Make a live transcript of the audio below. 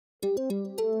All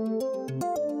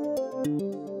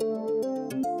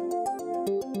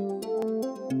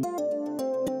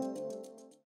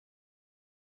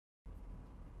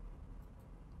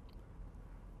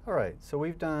right, so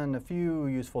we've done a few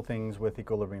useful things with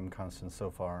equilibrium constants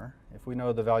so far. If we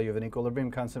know the value of an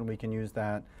equilibrium constant, we can use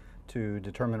that to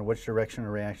determine which direction a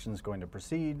reaction is going to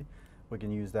proceed. We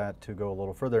can use that to go a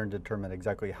little further and determine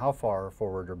exactly how far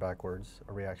forward or backwards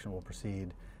a reaction will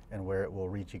proceed and where it will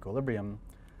reach equilibrium.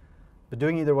 But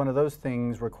doing either one of those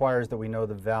things requires that we know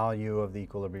the value of the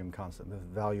equilibrium constant, the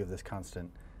value of this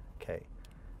constant K.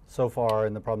 So far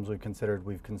in the problems we've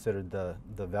considered the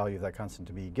value of that constant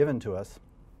to be given to us.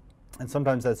 And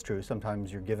sometimes that's true.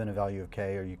 Sometimes you're given a value of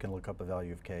K, or you can look up a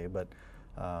value of K. But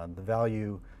the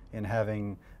value in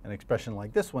having an expression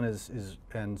like this one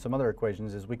and some other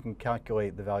equations is we can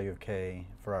calculate the value of K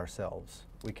for ourselves.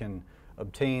 We can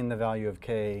obtain the value of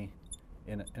K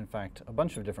in fact, a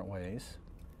bunch of different ways.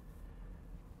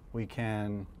 We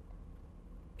can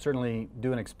certainly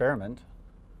do an experiment.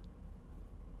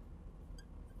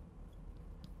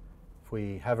 If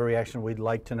we have a reaction we'd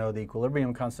like to know the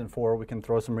equilibrium constant for, we can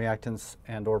throw some reactants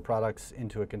and or products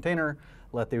into a container,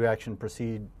 let the reaction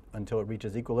proceed until it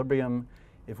reaches equilibrium.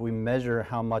 If we measure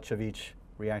how much of each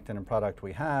reactant and product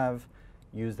we have,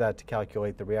 use that to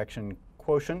calculate the reaction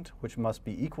quotient, which must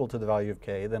be equal to the value of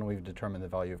K, then we've determined the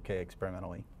value of K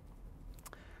experimentally.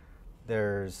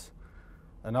 There's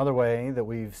another way that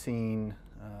we've seen,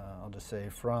 I'll just say,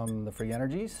 from the free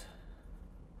energies.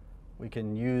 We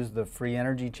can use the free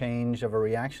energy change of a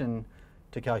reaction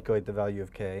to calculate the value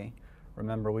of K.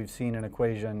 Remember, we've seen an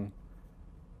equation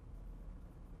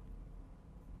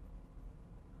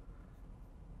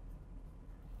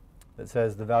that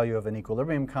says the value of an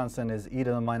equilibrium constant is e to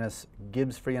the minus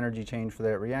Gibbs free energy change for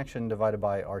that reaction divided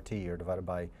by RT, or divided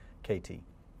by KT.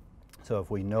 So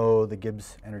if we know the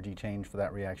Gibbs energy change for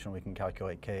that reaction, we can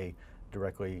calculate K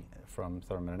directly from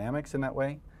thermodynamics in that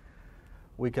way.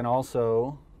 We can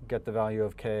also get the value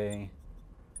of K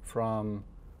from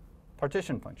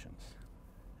partition functions,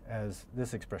 as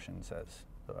this expression says.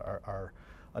 So our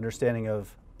understanding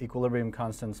of equilibrium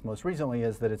constants most recently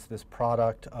is that it's this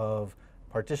product of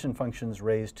partition functions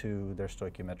raised to their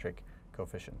stoichiometric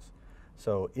coefficients.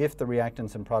 So if the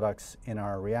reactants and products in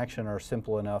our reaction are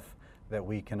simple enough that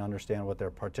we can understand what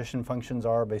their partition functions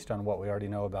are based on what we already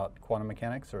know about quantum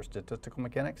mechanics or statistical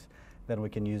mechanics, then we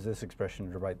can use this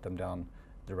expression to write them down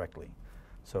directly.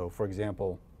 So for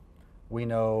example, we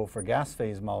know for gas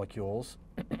phase molecules,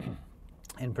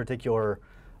 in particular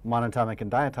monatomic and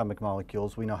diatomic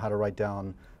molecules, we know how to write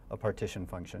down a partition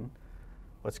function.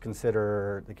 Let's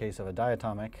consider the case of a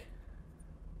diatomic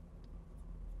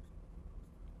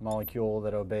molecule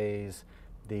that obeys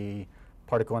the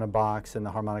particle in a box and the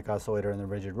harmonic oscillator and the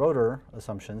rigid rotor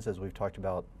assumptions, as we've talked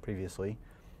about previously.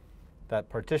 That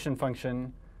partition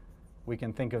function, we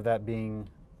can think of that being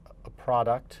a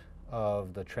product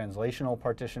of the translational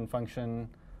partition function,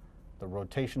 the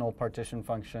rotational partition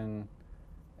function,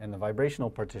 and the vibrational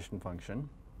partition function.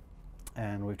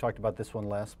 And we've talked about this one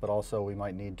less, but also we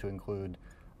might need to include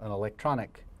an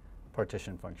electronic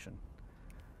partition function.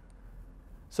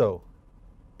 So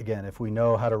again, if we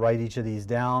know how to write each of these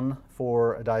down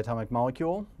for a diatomic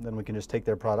molecule, then we can just take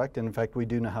their product. And in fact, we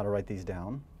do know how to write these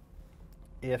down.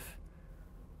 If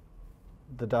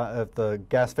the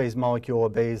gas phase molecule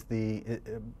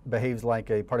behaves like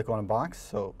a particle in a box,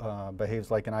 so behaves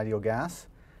like an ideal gas,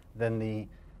 then the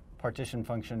partition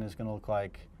function is going to look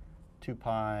like 2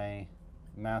 pi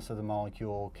mass of the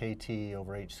molecule kT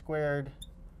over h squared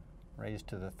raised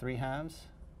to the 3/2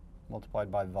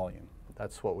 multiplied by volume.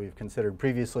 That's what we've considered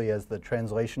previously as the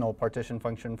translational partition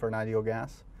function for an ideal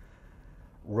gas.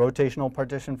 Rotational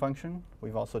partition function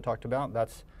we've also talked about.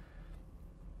 That's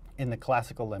in the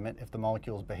classical limit. If the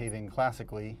molecule is behaving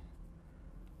classically,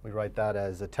 we write that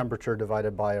as a temperature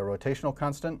divided by a rotational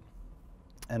constant.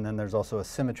 And then there's also a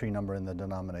symmetry number in the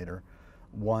denominator,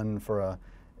 1 for a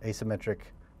asymmetric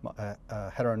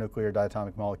heteronuclear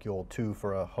diatomic molecule, 2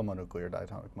 for a homonuclear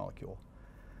diatomic molecule.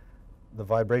 The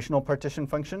vibrational partition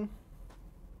function,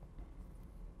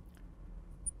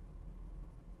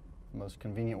 the most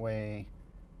convenient way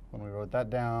when we wrote that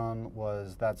down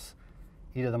was that's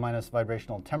e to the minus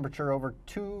vibrational temperature over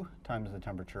 2 times the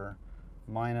temperature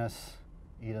minus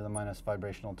e to the minus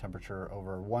vibrational temperature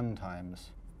over 1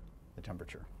 times the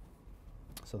temperature.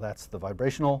 So that's the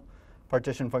vibrational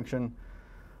partition function.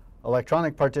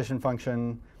 Electronic partition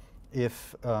function,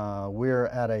 if we're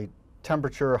at a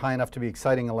temperature high enough to be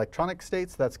exciting electronic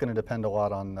states, that's going to depend a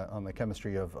lot on the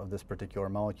chemistry of this particular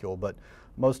molecule. But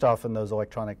most often those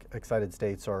electronic excited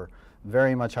states are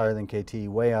very much higher than kT,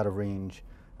 way out of range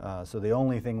So the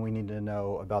only thing we need to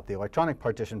know about the electronic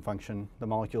partition function, the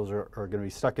molecules are going to be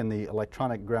stuck in the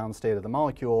electronic ground state of the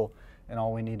molecule, and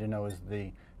all we need to know is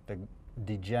the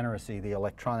degeneracy, the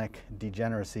electronic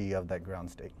degeneracy of that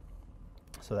ground state.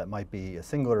 So that might be a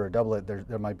singlet or a doublet.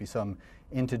 There might be some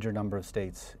integer number of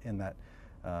states in that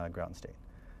ground state.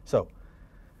 So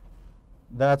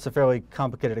that's a fairly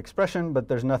complicated expression, but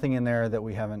there's nothing in there that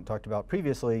we haven't talked about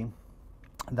previously.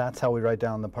 That's how we write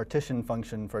down the partition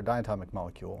function for a diatomic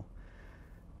molecule.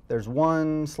 There's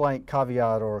one slight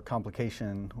caveat or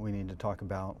complication we need to talk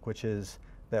about, which is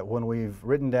that when we've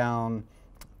written down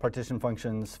partition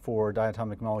functions for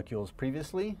diatomic molecules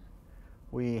previously,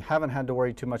 we haven't had to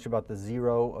worry too much about the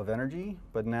zero of energy,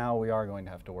 but now we are going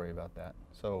to have to worry about that.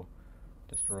 So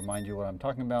just to remind you what I'm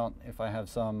talking about, if I have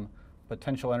some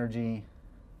potential energy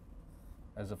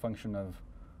as a function of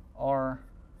R,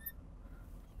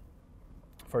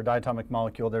 for a diatomic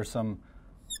molecule, there's some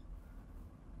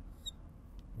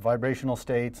vibrational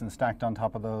states, and stacked on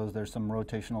top of those, there's some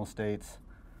rotational states.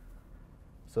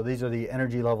 So these are the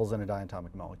energy levels in a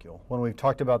diatomic molecule. When we've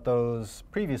talked about those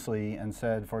previously and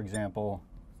said, for example,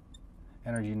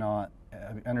 energy of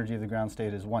the ground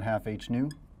state is 1/2 h nu,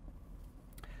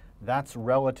 that's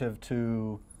relative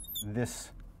to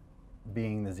this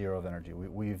being the zero of energy.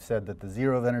 We've said that the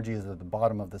zero of energy is at the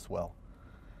bottom of this well.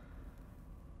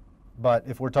 But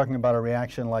if we're talking about a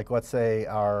reaction like, let's say,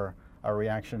 our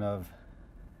reaction of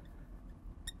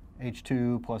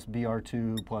H2 plus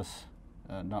Br2 plus,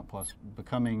 not plus,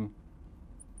 becoming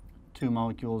 2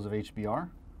 molecules of HBr,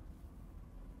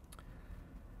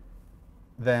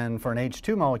 then for an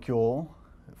H2 molecule,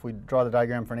 if we draw the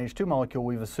diagram for an H2 molecule,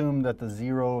 we've assumed that the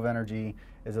zero of energy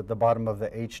is at the bottom of the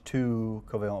H2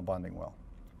 covalent bonding well.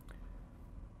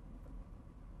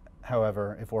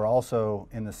 However, if we're also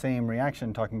in the same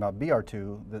reaction talking about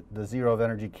Br2, the zero of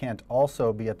energy can't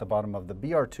also be at the bottom of the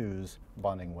Br2's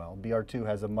bonding well. Br2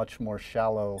 has a much more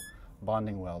shallow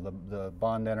bonding well. The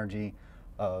bond energy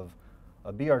of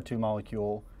a Br2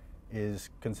 molecule is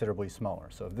considerably smaller.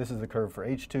 So if this is the curve for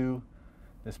H2,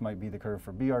 this might be the curve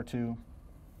for Br2.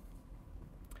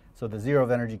 So the zero of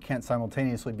energy can't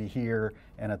simultaneously be here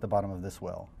and at the bottom of this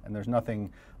well. And there's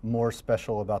nothing more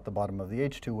special about the bottom of the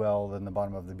H2 well than the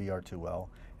bottom of the Br2 well.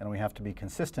 And we have to be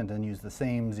consistent and use the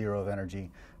same zero of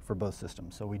energy for both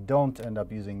systems. So we don't end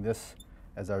up using this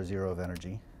as our zero of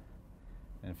energy.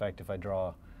 In fact, if I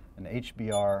draw an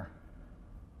HBr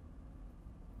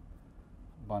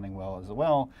bonding well as a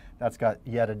well, that's got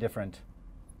yet a different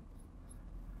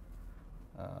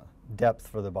depth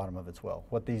for the bottom of its well.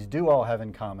 What these do all have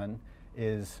in common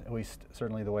is, at least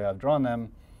certainly the way I've drawn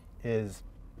them, is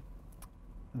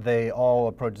they all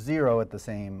approach zero at the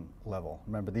same level.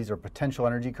 Remember, these are potential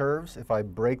energy curves. If I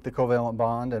break the covalent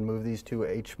bond and move these two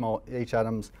H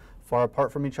atoms far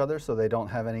apart from each other so they don't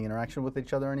have any interaction with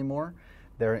each other anymore,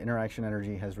 their interaction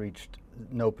energy has reached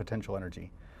no potential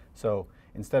energy. So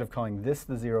instead of calling this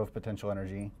the zero of potential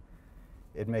energy,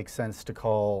 it makes sense to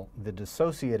call the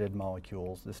dissociated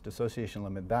molecules, this dissociation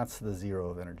limit, that's the zero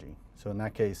of energy. So in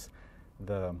that case,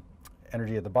 the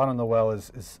energy at the bottom of the well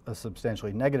is a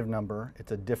substantially negative number.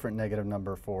 It's a different negative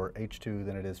number for H2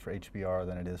 than it is for HBr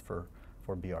than it is for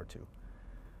Br2.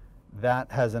 That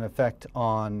has an effect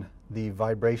on the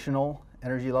vibrational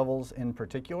energy levels in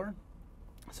particular.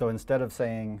 So instead of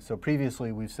saying, so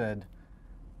previously we've said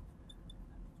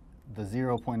the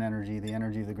 0 point energy, the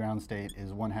energy of the ground state,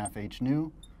 is 1/2 h nu,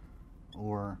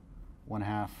 or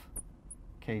 1/2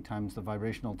 k times the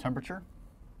vibrational temperature.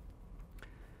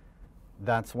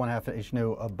 That's 1/2 h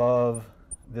nu above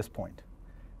this point.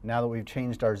 Now that we've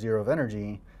changed our zero of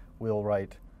energy, we'll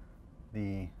write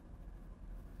the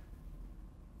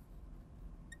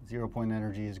 0 point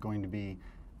energy is going to be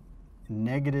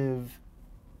negative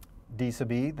d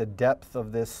sub e, the depth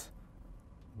of this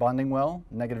bonding well.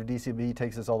 Negative d sub e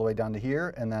takes us all the way down to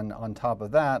here, and then on top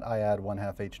of that, I add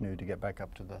 1/2 h nu to get back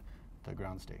up to the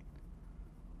ground state.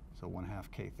 So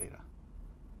 1/2 k theta.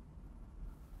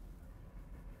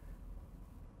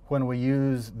 When we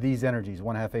use these energies,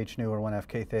 1/2 h nu or 1/2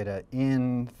 k theta,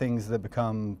 in things that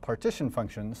become partition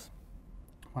functions,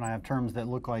 when I have terms that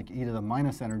look like e to the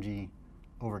minus energy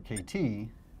over kt,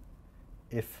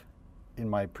 if in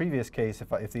my previous case,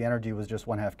 if the energy was just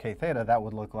 1/2 k theta, that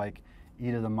would look like e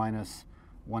to the minus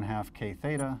 1/2 k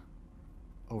theta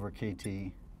over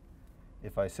kt.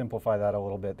 If I simplify that a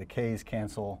little bit, the k's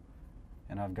cancel,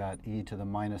 and I've got e to the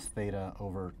minus theta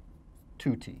over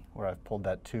 2t, where I've pulled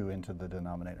that 2 into the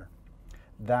denominator.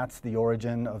 That's the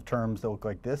origin of terms that look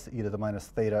like this, e to the minus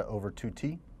theta over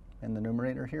 2t in the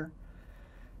numerator here.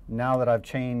 Now that I've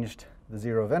changed the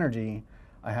zero of energy,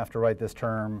 I have to write this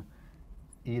term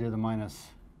e to the minus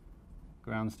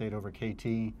ground state over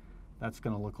kT. That's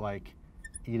going to look like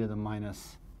e to the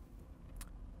minus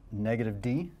negative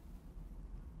d.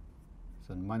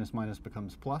 So minus minus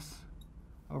becomes plus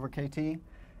over kT.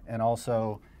 And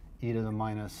also e to the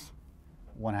minus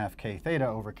 1/2 k theta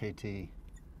over kT,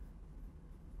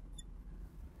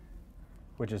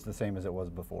 which is the same as it was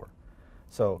before.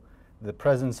 So the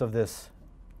presence of this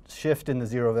shift in the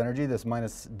zero of energy, this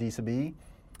minus d sub e,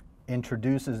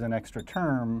 introduces an extra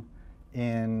term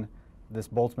in this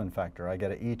Boltzmann factor. I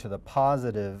get an e to the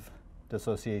positive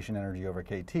dissociation energy over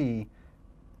kT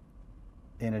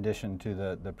in addition to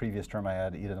the previous term I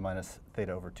had, e to the minus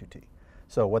theta over 2t.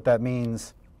 So what that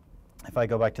means, if I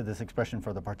go back to this expression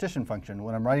for the partition function,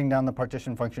 when I'm writing down the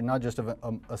partition function, not just of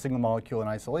a single molecule in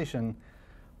isolation,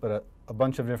 but a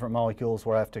bunch of different molecules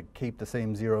where I have to keep the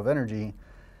same zero of energy,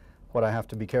 what I have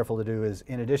to be careful to do is,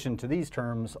 in addition to these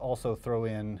terms, also throw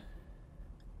in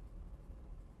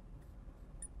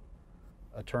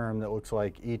a term that looks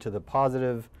like e to the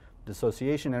positive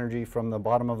dissociation energy from the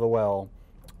bottom of the well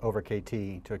over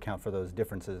kT to account for those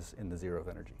differences in the zero of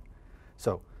energy.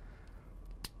 So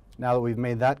now that we've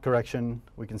made that correction,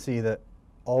 we can see that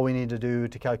all we need to do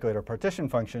to calculate our partition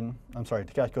function, to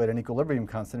calculate an equilibrium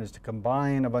constant, is to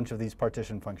combine a bunch of these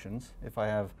partition functions. If I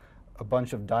have a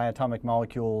bunch of diatomic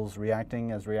molecules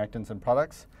reacting as reactants and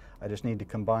products, I just need to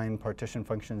combine partition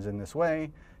functions in this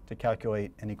way to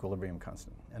calculate an equilibrium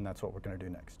constant. And that's what we're going to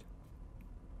do next.